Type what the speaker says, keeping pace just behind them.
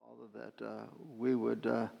we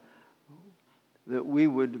would that we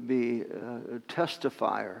would be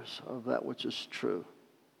testifiers of that which is true.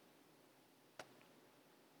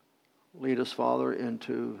 Lead us, Father,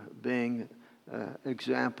 into being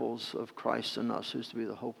examples of Christ in us, who's to be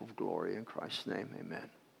the hope of glory. In Christ's name, amen.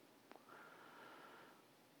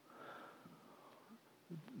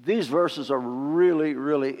 These verses are really,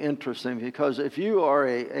 really interesting because if you are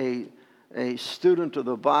a student of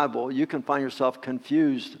the Bible, you can find yourself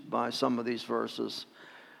confused by some of these verses.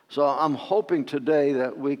 So I'm hoping today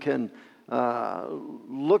that we can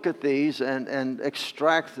look at these and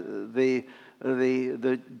extract the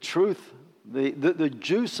truth, the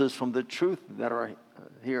juices from the truth that are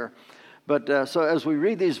here. But so as we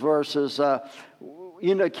read these verses,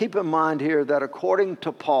 keep in mind here that according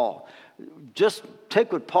to Paul, just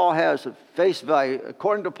take what Paul has at face value.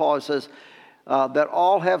 According to Paul, it says that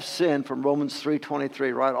all have sinned from Romans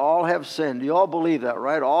 3:23, right? All have sinned. You all believe that,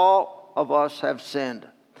 right? All of us have sinned.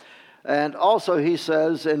 And also he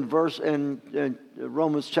says in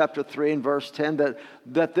Romans chapter 3 and verse 10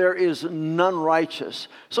 that there is none righteous.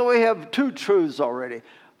 So we have two truths already.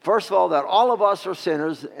 First of all, that all of us are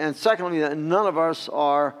sinners, and secondly, that none of us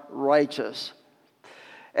are righteous.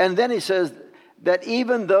 And then he says that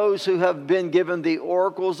even those who have been given the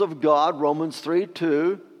oracles of God, Romans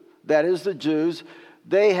 3:2, that is the Jews,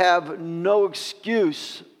 they have no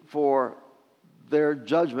excuse for their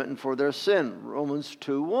judgment and for their sin, Romans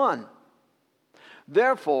 2:1.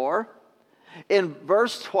 Therefore, in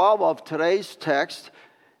verse 12 of today's text,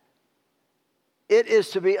 it is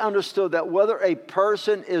to be understood that whether a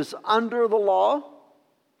person is under the law,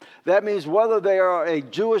 that means whether they are a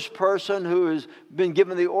Jewish person who has been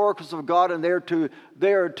given the oracles of God and they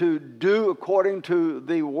are to do according to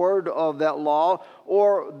the word of that law,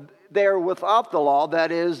 or they are without the law,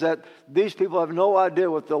 that is, that these people have no idea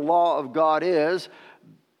what the law of God is,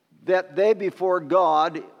 that they before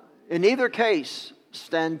God, in either case,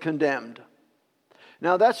 stand condemned.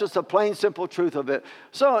 Now, that's just a plain, simple truth of it.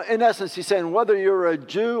 So, in essence, he's saying whether you're a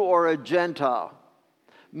Jew or a Gentile,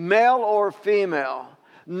 male or female,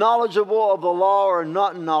 knowledgeable of the law or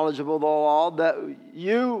not knowledgeable of the law, that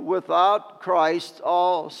you without Christ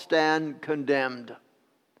all stand condemned.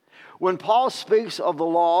 When Paul speaks of the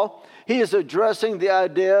law, he is addressing the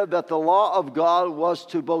idea that the law of God was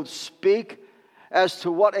to both speak as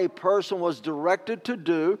to what a person was directed to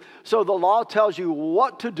do. So the law tells you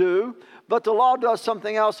what to do, but the law does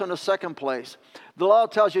something else in the second place. The law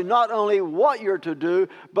tells you not only what you're to do,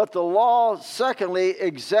 but the law, secondly,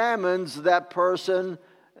 examines that person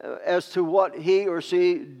as to what he or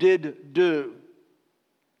she did do.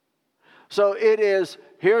 So it is,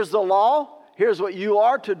 here's the law, here's what you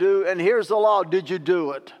are to do, and here's the law. Did you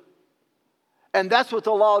do it? And that's what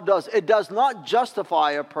the law does. It does not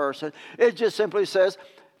justify a person. It just simply says,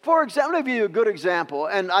 for example, I'll give you a good example,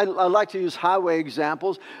 and I like to use highway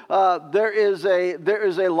examples. There is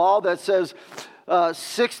a law that says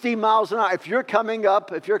 60 miles an hour. If you're coming up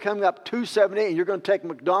 270 and you're going to take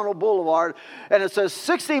McDonald Boulevard, and it says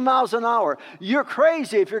 60 miles an hour, you're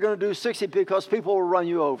crazy if you're going to do 60 because people will run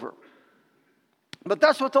you over. But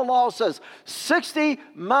that's what the law says, 60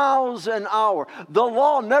 miles an hour. The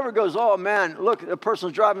law never goes, oh man, look, a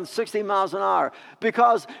person's driving 60 miles an hour.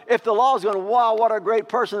 Because if the law is going, wow, what a great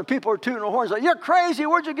person, and people are tooting their horns, like, you're crazy,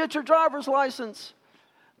 where'd you get your driver's license?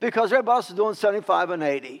 Because everybody else is doing 75 and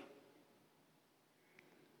 80.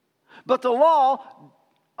 But the law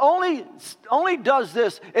only does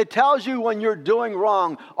this. It tells you when you're doing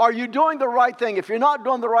wrong. Are you doing the right thing? If you're not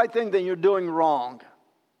doing the right thing, then you're doing wrong.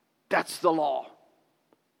 That's the law.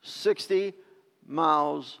 60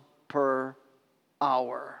 miles per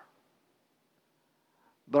hour.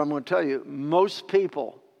 But I'm going to tell you, most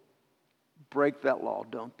people break that law,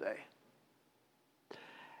 don't they?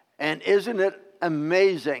 And isn't it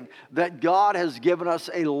amazing that God has given us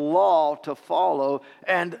a law to follow,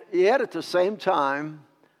 and yet at the same time,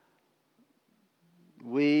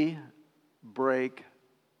 we break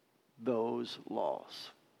those laws.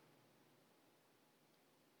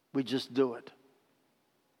 We just do it.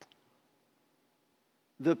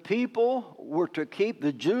 The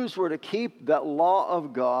Jews were to keep that law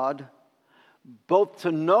of God, both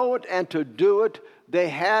to know it and to do it. They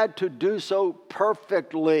had to do so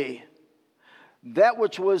perfectly. That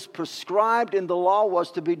which was prescribed in the law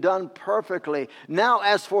was to be done perfectly. Now,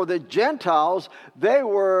 as for the Gentiles, they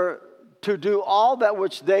were to do all that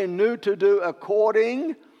which they knew to do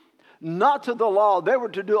according, not to the law. They were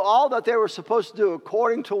to do all that they were supposed to do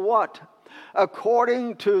according to what?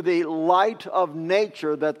 According to the light of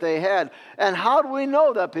nature that they had. And how do we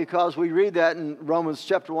know that? Because we read that in Romans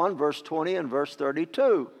chapter 1, verse 20 and verse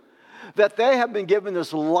 32. that they have been given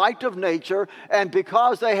this light of nature, and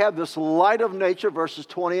because they have this light of nature, verses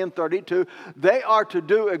 20 and 32, they are to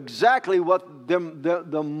do exactly what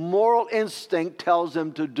the moral instinct tells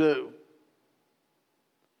them to do.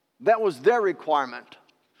 That was their requirement.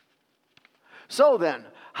 So then,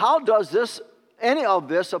 how does any of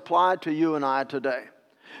this apply to you and I today?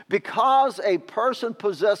 Because a person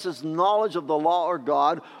possesses knowledge of the law or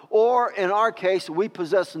God, or in our case, we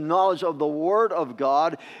possess knowledge of the Word of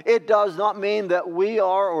God, it does not mean that we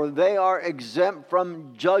are or they are exempt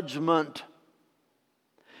from judgment.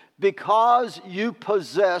 Because you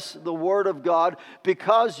possess the Word of God,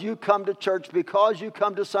 because you come to church, because you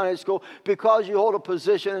come to Sunday school, because you hold a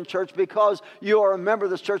position in church, because you are a member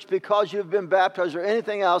of this church, because you've been baptized or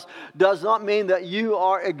anything else, does not mean that you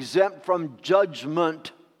are exempt from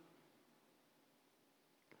judgment.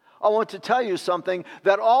 I want to tell you something,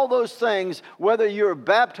 that all those things, whether you're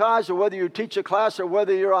baptized or whether you teach a class or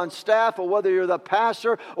whether you're on staff or whether you're the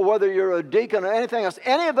pastor or whether you're a deacon or anything else,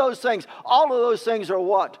 any of those things, all of those things are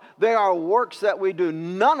what? They are works that we do.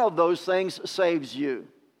 None of those things saves you.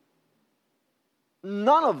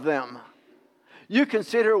 None of them. You can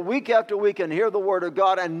sit here week after week and hear the Word of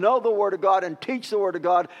God and know the Word of God and teach the Word of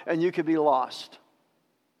God, and you could be lost.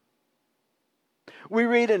 We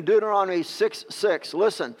read in Deuteronomy 6:6.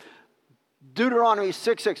 Listen, Deuteronomy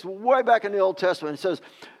 6:6, way back in the Old Testament, it says,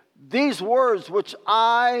 these words which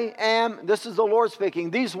I am, this is the Lord speaking,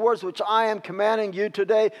 these words which I am commanding you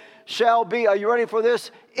today shall be, are you ready for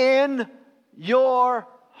this? In your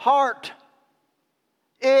heart.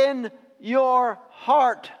 In your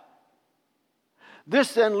heart.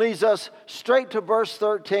 This then leads us straight to verse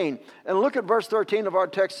 13. And look at verse 13 of our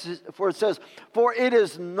text, for it says, for it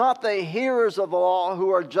is not the hearers of the law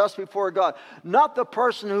who are just before God. Not the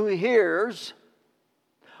person who hears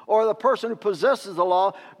or the person who possesses the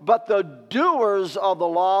law, but the doers of the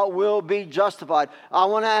law will be justified. I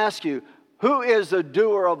want to ask you, who is the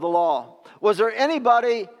doer of the law? Was there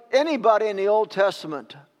anybody in the Old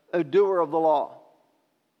Testament a doer of the law?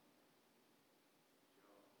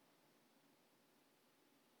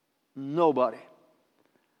 Nobody.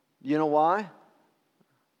 You know why?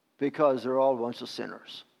 Because they're all a bunch of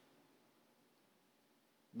sinners.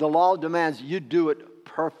 The law demands you do it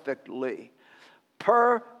perfectly.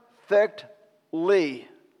 Perfectly.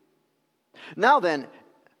 Now then,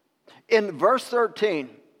 in verse 13,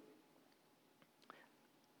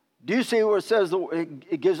 do you see where it says,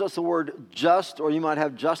 it gives us the word just, or you might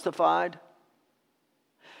have justified?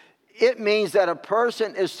 It means that a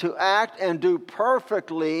person is to act and do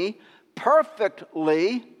perfectly,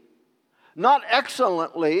 not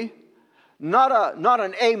excellently, not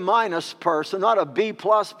an A- person, not a B+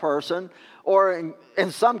 person, or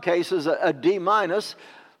in some cases a D-.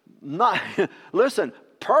 Listen,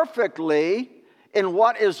 perfectly in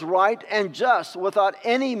what is right and just, without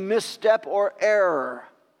any misstep or error.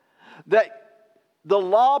 That the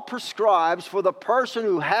law prescribes for the person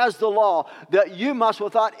who has the law that you must,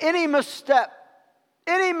 without any misstep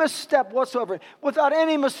whatsoever, without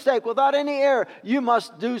any mistake, without any error, you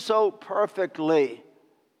must do so perfectly.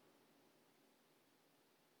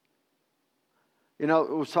 You know,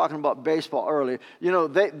 we were talking about baseball earlier. You know,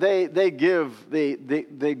 they give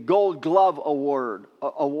the Gold Glove award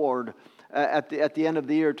at the end of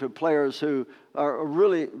the year to players who are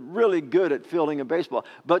really, really good at fielding a baseball.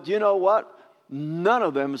 But you know what? None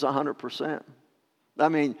of them is 100%. I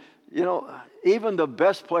mean, you know, even the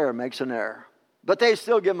best player makes an error. But they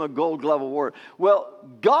still give them a Gold Glove award. Well,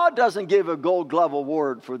 God doesn't give a Gold Glove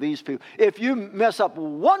award for these people. If you mess up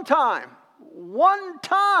one time,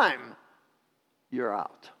 you're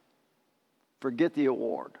out. Forget the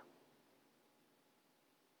award.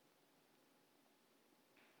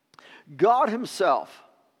 God Himself,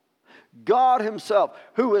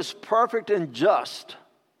 who is perfect and just,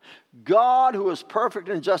 God, who is perfect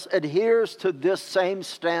and just, adheres to this same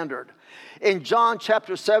standard. In John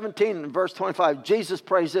chapter 17 and verse 25, Jesus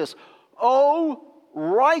prays this, "O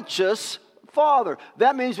righteous Father."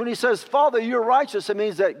 That means when He says, "Father, you're righteous," it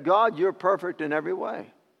means that God, you're perfect in every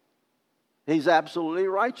way. He's absolutely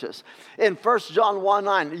righteous. In 1 John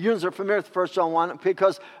 1:9, you are familiar with 1 John 1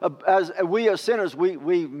 because as we as sinners,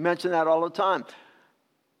 we mention that all the time.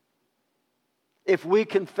 If we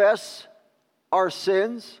confess our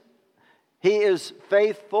sins, He is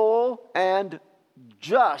faithful and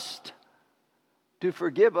just to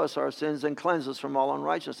forgive us our sins and cleanse us from all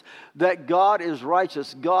unrighteousness. That God is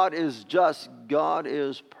righteous, God is just, God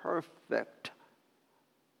is perfect.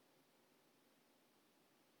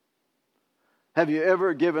 Have you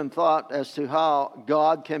ever given thought as to how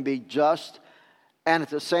God can be just and at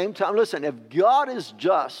the same time, listen, if God is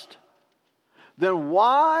just, then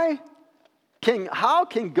why How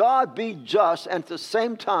can God be just and at the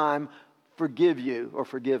same time forgive you or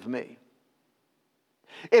forgive me?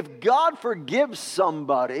 If God forgives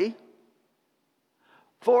somebody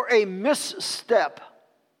for a misstep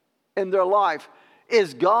in their life,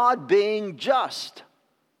 is God being just?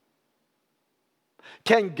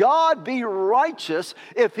 Can God be righteous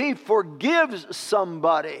if He forgives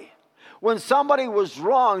somebody? When somebody was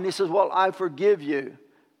wrong, and He says, well, I forgive you.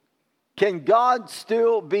 Can God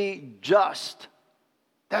still be just?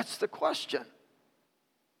 That's the question.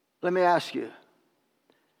 Let me ask you,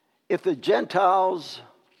 if the Gentiles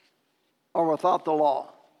are without the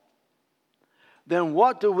law, then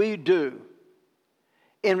what do we do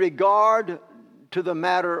in regard to the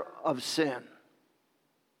matter of sin?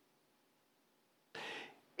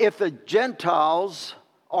 If the Gentiles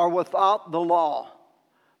are without the law,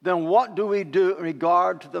 then what do we do in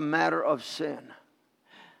regard to the matter of sin?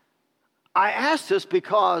 I ask this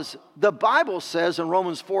because the Bible says in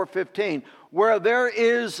Romans 4:15, where there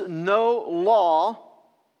is no law,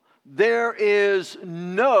 there is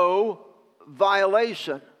no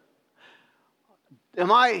violation. Am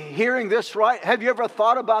I hearing this right? Have you ever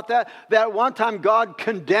thought about that? That one time God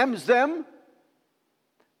condemns them,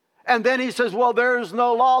 and then He says, well, there is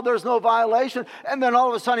no law, there's no violation. And then all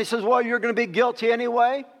of a sudden He says, well, you're going to be guilty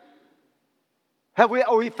anyway. Are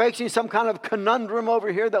we facing some kind of conundrum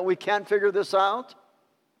over here that we can't figure this out?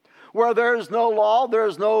 Where there is no law, there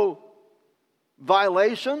is no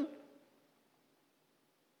violation.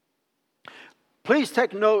 Please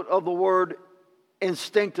take note of the word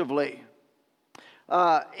instinctively.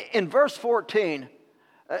 In verse 14,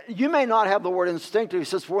 you may not have the word instinctively. It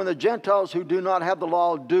says, for when the Gentiles who do not have the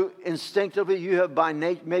law do instinctively,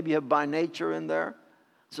 maybe you have by nature in there.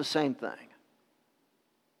 It's the same thing.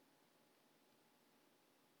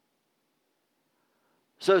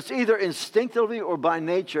 So it's either instinctively or by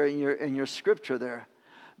nature in your scripture there.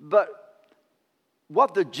 But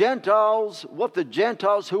what the Gentiles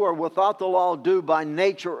who are without the law do by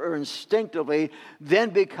nature or instinctively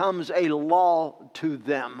then becomes a law to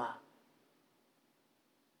them.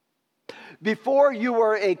 Before you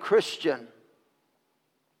were a Christian,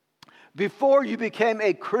 before you became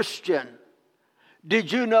a Christian,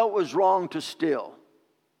 did you know it was wrong to steal?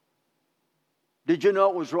 Did you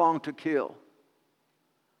know it was wrong to kill?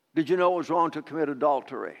 Did you know it was wrong to commit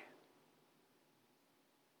adultery?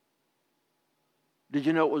 Did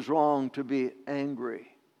you know it was wrong to be angry?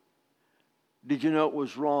 Did you know it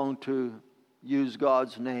was wrong to use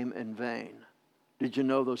God's name in vain? Did you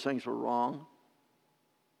know those things were wrong?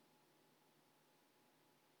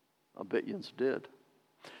 I bet you did.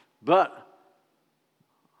 But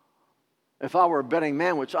if I were a betting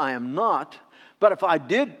man, which I am not, but if I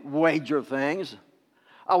did wager things,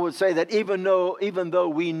 I would say that even though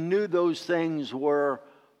we knew those things were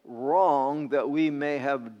wrong, that we may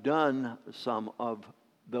have done some of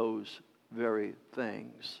those very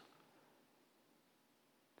things.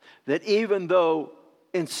 That even though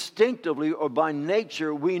instinctively or by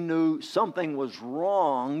nature we knew something was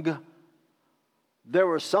wrong, there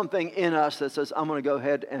was something in us that says, I'm going to go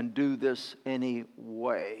ahead and do this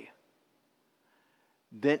anyway.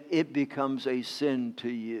 Then it becomes a sin to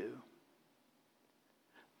you.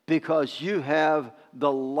 Because you have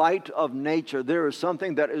the light of nature. There is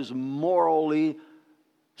something that is morally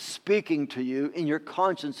speaking to you in your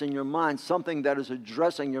conscience, in your mind. Something that is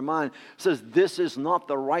addressing your mind. It says this is not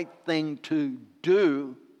the right thing to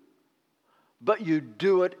do. But you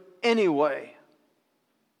do it anyway.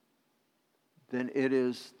 Then it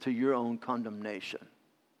is to your own condemnation.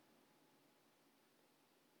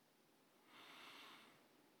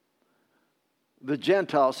 The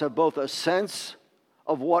Gentiles have both a sense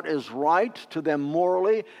of what is right to them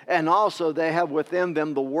morally, and also they have within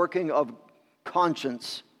them the working of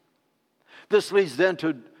conscience. This leads them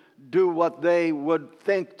to do what they would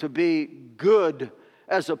think to be good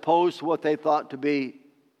as opposed to what they thought to be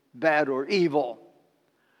bad or evil.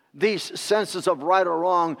 These senses of right or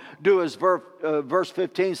wrong do as verse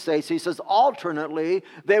 15 states. He says, alternately,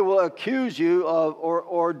 they will accuse you of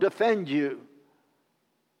or defend you.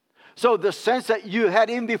 So the sense that you had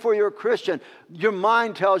even before you're a Christian, your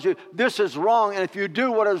mind tells you this is wrong. And if you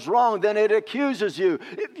do what is wrong, then it accuses you.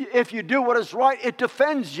 If you do what is right, it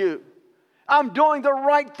defends you. I'm doing the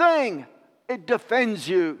right thing. It defends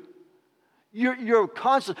you. You're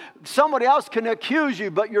constant. Somebody else can accuse you,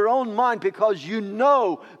 but your own mind, because you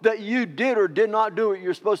know that you did or did not do what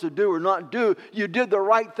you're supposed to do or not do, you did the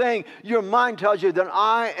right thing. Your mind tells you that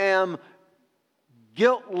I am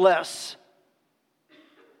guiltless.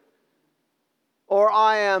 Or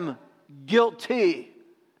I am guilty.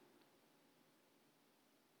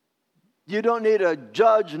 You don't need a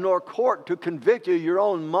judge nor court to convict you. Your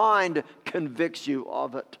own mind convicts you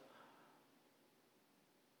of it.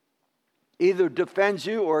 Either defends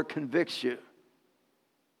you or convicts you.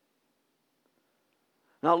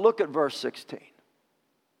 Now look at verse 16. It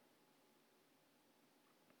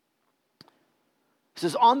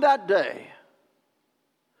says, on that day,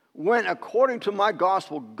 when according to my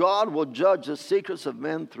gospel, God will judge the secrets of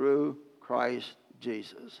men through Christ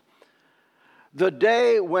Jesus. The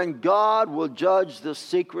day when God will judge the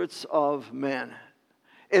secrets of men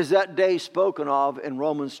is that day spoken of in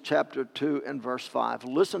Romans chapter 2 and verse 5.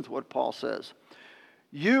 Listen to what Paul says.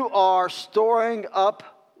 You are storing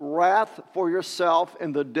up wrath for yourself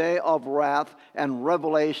in the day of wrath and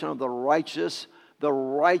revelation of the righteous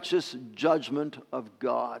judgment of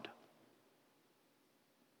God.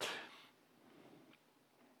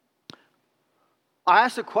 I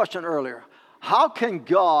asked a question earlier. How can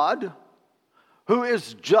God, who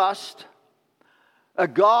is just, a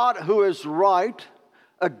God who is right,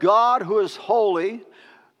 a God who is holy,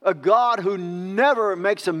 a God who never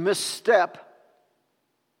makes a misstep,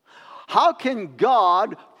 how can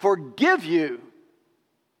God forgive you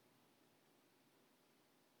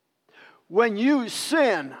when you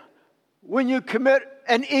sin, when you commit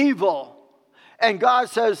an evil, and God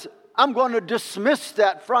says, I'm going to dismiss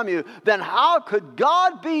that from you? Then how could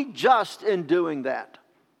God be just in doing that?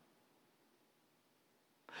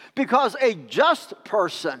 Because a just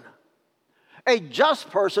person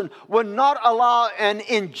would not allow an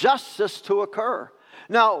injustice to occur.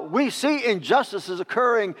 Now, we see injustices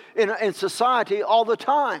occurring in society all the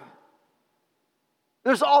time.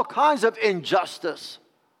 There's all kinds of injustice.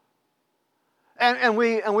 And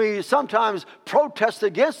we sometimes protest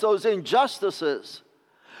against those injustices.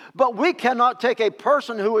 But we cannot take a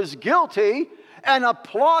person who is guilty and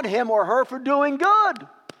applaud him or her for doing good.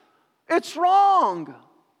 It's wrong.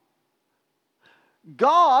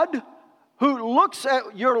 God, who looks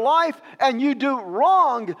at your life and you do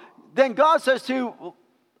wrong, then God says to you,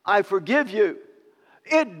 I forgive you.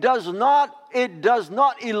 It does not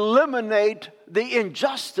eliminate the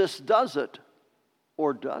injustice, does it?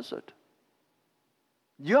 Or does it?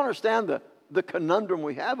 Do you understand the conundrum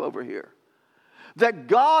we have over here? That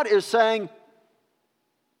God is saying,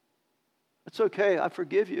 it's okay, I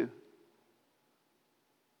forgive you.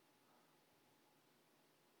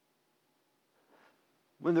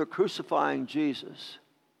 When they're crucifying Jesus,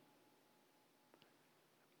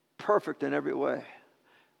 perfect in every way,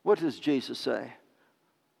 what does Jesus say?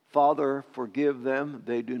 Father, forgive them,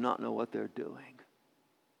 they do not know what they're doing.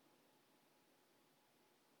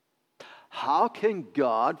 How can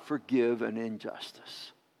God forgive an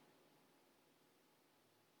injustice?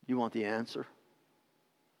 You want the answer?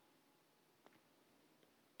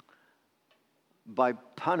 By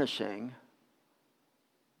punishing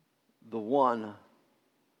the one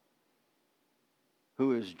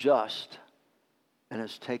who is just and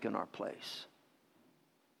has taken our place.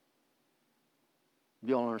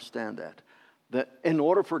 You all understand that? That in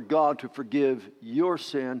order for God to forgive your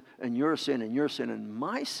sin and your sin and your sin and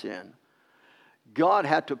my sin, God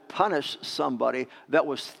had to punish somebody that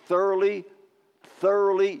was thoroughly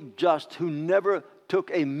just, who never took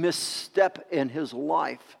a misstep in his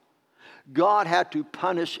life. God had to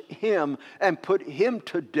punish him and put him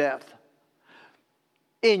to death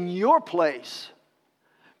in your place.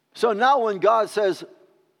 So now when God says,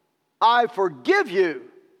 I forgive you,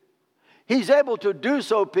 He's able to do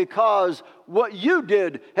so because what you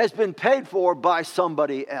did has been paid for by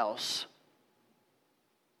somebody else.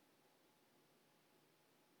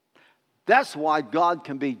 That's why God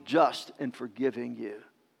can be just in forgiving you.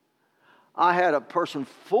 I had a person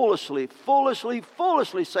foolishly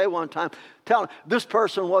say one time, this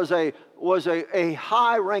person was a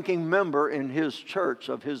high-ranking member in his church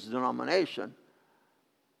of his denomination.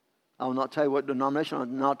 I will not tell you what denomination, I'll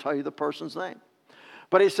not tell you the person's name.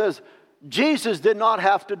 But he says, Jesus did not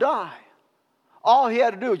have to die. All he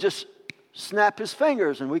had to do was just snap his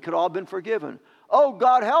fingers and we could all have been forgiven. Oh,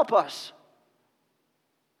 God help us.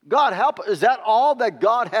 God help us. Is that all that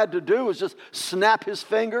God had to do, was just snap his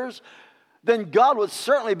fingers? Then God would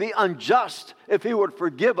certainly be unjust if he would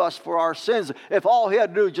forgive us for our sins. If all he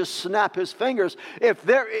had to do was just snap his fingers. If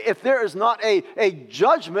there is not a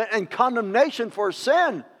judgment and condemnation for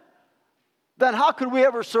sin, then how could we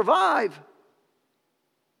ever survive?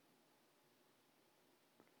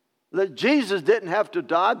 That Jesus didn't have to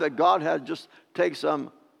die, that God had to just take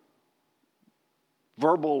some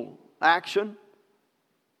verbal action.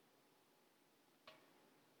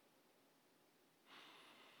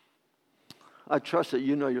 I trust that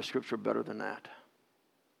you know your scripture better than that.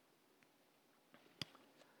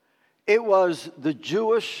 It was the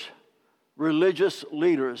Jewish religious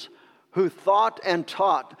leaders who thought and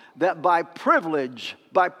taught that by privilege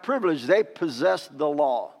they possessed the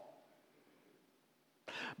law.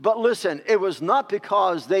 But listen, it was not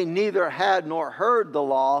because they neither had nor heard the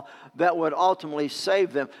law that would ultimately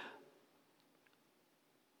save them.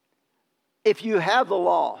 If you have the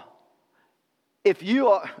law, if you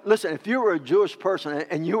were a Jewish person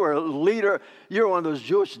and you were a leader, you're one of those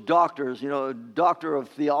Jewish doctors, a doctor of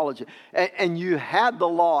theology, and you had the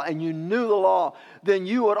law and you knew the law, then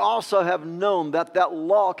you would also have known that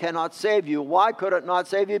law cannot save you. Why could it not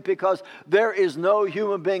save you? Because there is no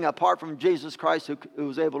human being apart from Jesus Christ who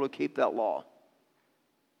was able to keep that law.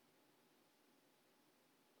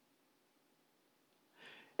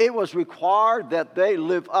 It was required that they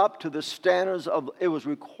live up to the standards of. It was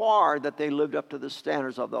required that they lived up to the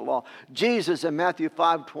standards of the law. Jesus in Matthew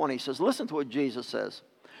 5:20 says, listen to what Jesus says.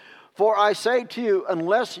 For I say to you,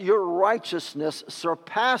 unless your righteousness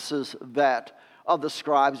surpasses that of the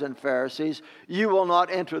scribes and Pharisees, you will not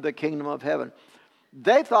enter the kingdom of heaven.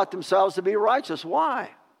 They thought themselves to be righteous. Why?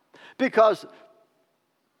 Because,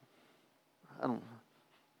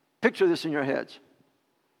 picture this in your heads.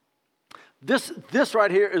 This right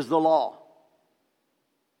here is the law.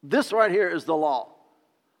 This right here is the law.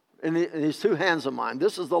 In these two hands of mine,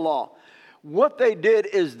 this is the law. What they did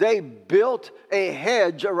is they built a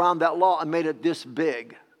hedge around that law and made it this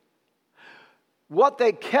big. What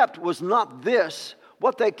they kept was not this.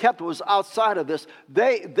 What they kept was outside of this.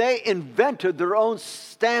 They invented their own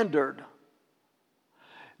standard.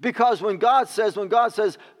 Because when God says,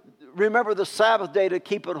 remember the Sabbath day to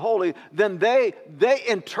keep it holy, then they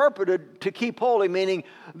interpreted to keep holy, meaning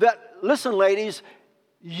that, listen, ladies,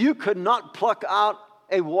 you could not pluck out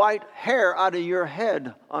a white hair out of your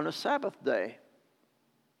head on a Sabbath day.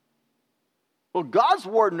 Well, God's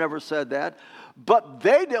word never said that, but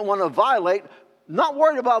they didn't want to violate, not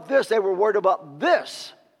worried about this, they were worried about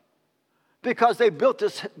this, because they built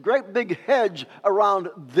this great big hedge around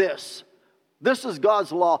this. This is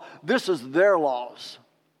God's law. This is their laws.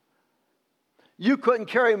 You couldn't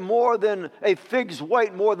carry more than a fig's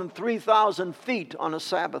weight, more than 3,000 feet on a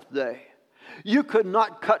Sabbath day. You could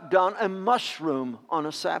not cut down a mushroom on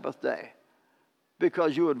a Sabbath day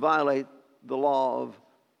because you would violate the law of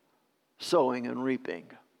sowing and reaping.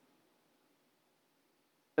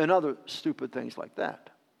 And other stupid things like that.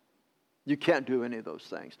 You can't do any of those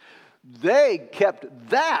things. They kept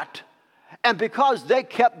that, and because they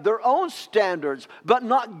kept their own standards, but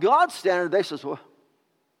not God's standard, they says, well,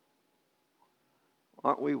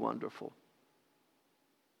 aren't we wonderful?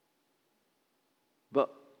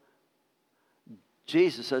 But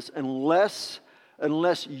Jesus says, unless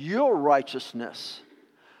your righteousness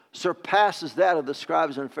surpasses that of the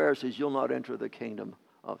scribes and Pharisees, you'll not enter the kingdom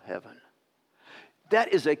of heaven.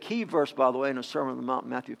 That is a key verse, by the way, in the Sermon on the Mount,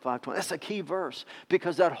 Matthew 5:20. That's a key verse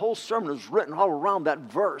because that whole sermon is written all around that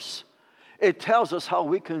verse. It tells us how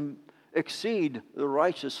we can exceed the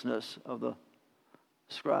righteousness of the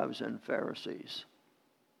scribes and Pharisees.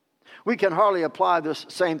 We can hardly apply this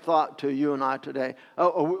same thought to you and I today.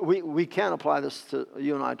 We can apply this to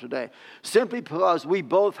you and I today. Simply because we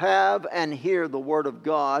both have and hear the Word of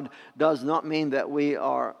God does not mean that we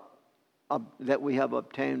have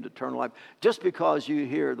obtained eternal life. Just because you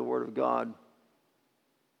hear the Word of God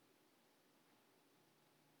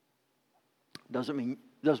doesn't mean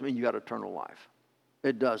you got eternal life.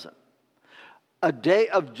 It doesn't. A day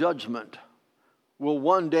of judgment will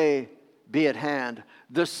one day be at hand.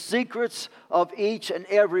 The secrets of each and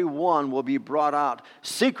every one will be brought out.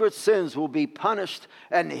 Secret sins will be punished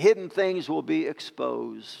and hidden things will be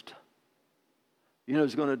exposed. You know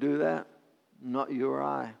who's going to do that? Not you or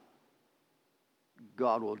I.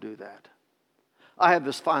 God will do that. I have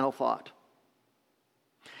this final thought.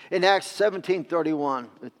 In Acts 17:31,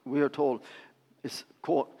 we are told, it's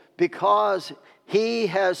quote, because He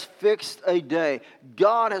has fixed a day.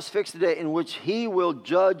 God has fixed a day in which He will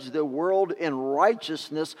judge the world in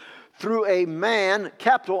righteousness through a man,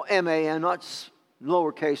 capital M-A-N, not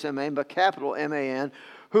lowercase m-a-n, but capital M-A-N,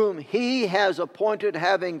 whom He has appointed,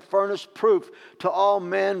 having furnished proof to all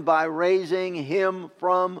men by raising Him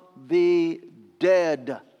from the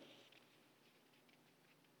dead.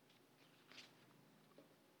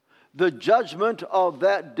 The judgment of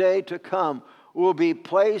that day to come will be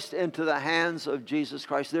placed into the hands of Jesus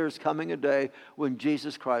Christ. There is coming a day when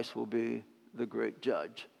Jesus Christ will be the great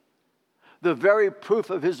judge. The very proof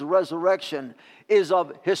of His resurrection is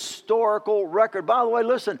of historical record. By the way,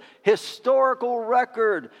 listen, historical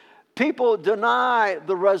record. People deny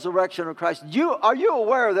the resurrection of Christ. Are you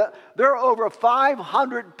aware that there are over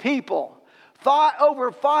 500 people?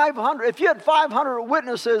 Over 500. If you had 500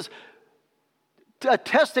 witnesses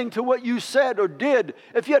attesting to what you said or did.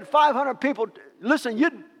 If you had 500 people, listen,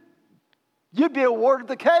 you'd be awarded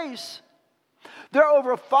the case. There are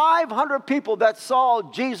over 500 people that saw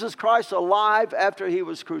Jesus Christ alive after he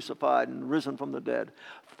was crucified and risen from the dead.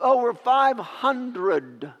 Over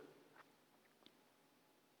 500.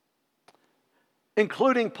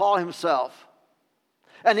 Including Paul himself.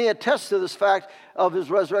 And he attests to this fact of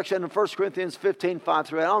his resurrection in 1 Corinthians 15, 5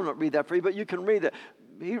 through 8. I don't want to read that for you, but you can read it.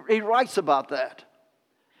 He writes about that.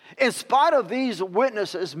 In spite of these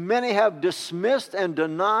witnesses, many have dismissed and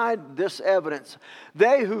denied this evidence.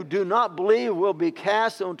 They who do not believe will be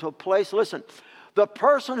cast into a place. Listen, the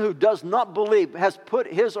person who does not believe has put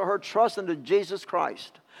his or her trust into Jesus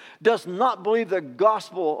Christ, does not believe the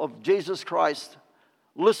gospel of Jesus Christ.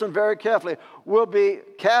 Listen very carefully, will be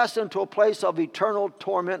cast into a place of eternal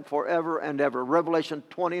torment forever and ever. Revelation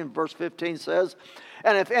 20 and verse 15 says,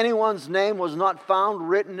 and if anyone's name was not found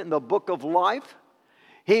written in the book of life,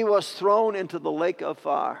 he was thrown into the lake of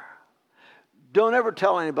fire. Don't ever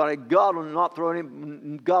tell anybody God will not throw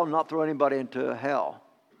anybody into hell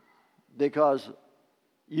because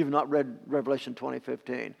you've not read Revelation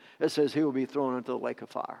 20:15. It says he will be thrown into the lake of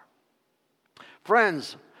fire.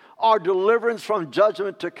 Friends, our deliverance from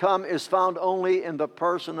judgment to come is found only in the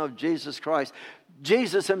person of Jesus Christ.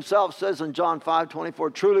 Jesus himself says in John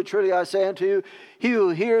 5:24, truly, truly, I say unto you, he who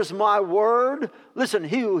hears my word, listen,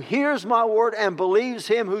 he who hears my word and believes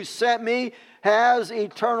him who sent me has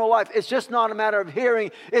eternal life. It's just not a matter of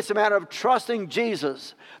hearing, it's a matter of trusting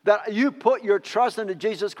Jesus. That you put your trust into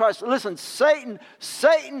Jesus Christ. Listen,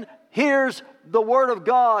 Satan hears the Word of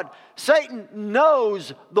God. Satan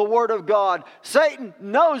knows the Word of God. Satan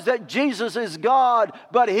knows that Jesus is God,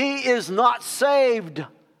 but he is not saved.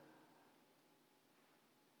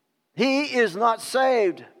 He is not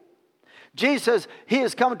saved. Jesus says he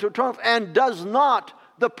is coming to eternal life and does not.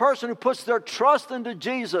 The person who puts their trust into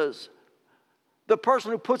Jesus, the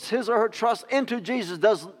person who puts his or her trust into Jesus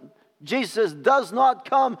does not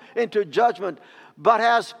come into judgment, but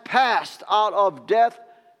has passed out of death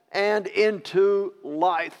and into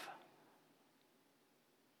life.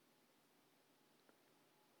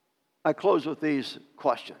 I close with these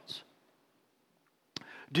questions.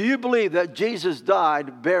 Do you believe that Jesus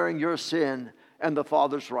died bearing your sin and the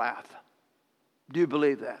Father's wrath? Do you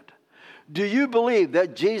believe that? Do you believe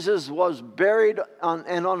that Jesus was buried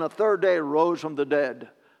and on the third day rose from the dead?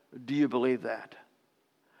 Do you believe that?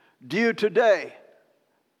 Do you today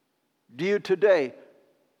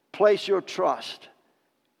place your trust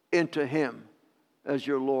into him as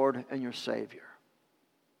your Lord and your Savior?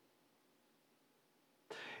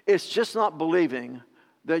 It's just not believing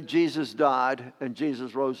that Jesus died and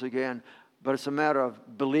Jesus rose again, but it's a matter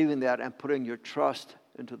of believing that and putting your trust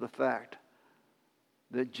into the fact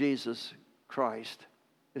that Jesus Christ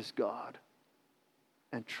is God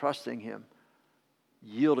and trusting him,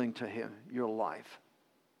 yielding to him your life.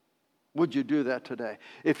 Would you do that today?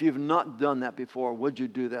 If you've not done that before, would you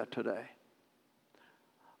do that today?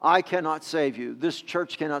 I cannot save you. This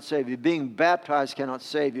church cannot save you. Being baptized cannot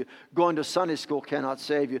save you. Going to Sunday school cannot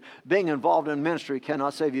save you. Being involved in ministry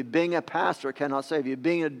cannot save you. Being a pastor cannot save you.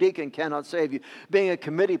 Being a deacon cannot save you. Being a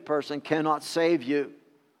committee person cannot save you.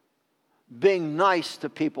 Being nice to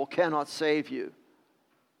people cannot save you.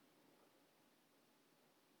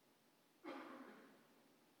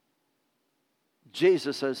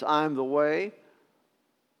 Jesus says, I am the way,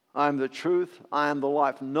 I am the truth, I am the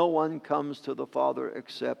life. No one comes to the Father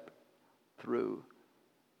except through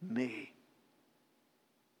me.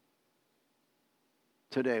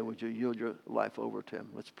 Today, would you yield your life over to him?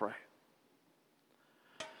 Let's pray.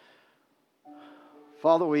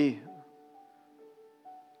 Father, we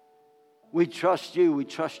trust you. We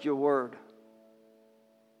trust your word.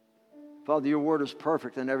 Father, your word is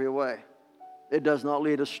perfect in every way. It does not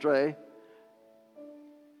lead astray.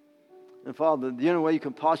 And Father, the only way you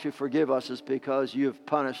can possibly forgive us is because you have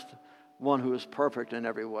punished one who is perfect in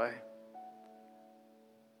every way.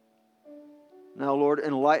 Now, Lord,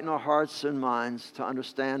 enlighten our hearts and minds to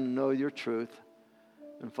understand and know your truth.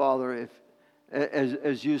 And Father,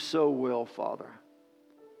 as you so will, Father,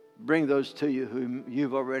 bring those to you whom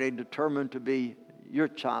you've already determined to be your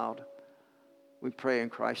child. We pray in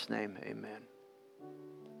Christ's name, amen.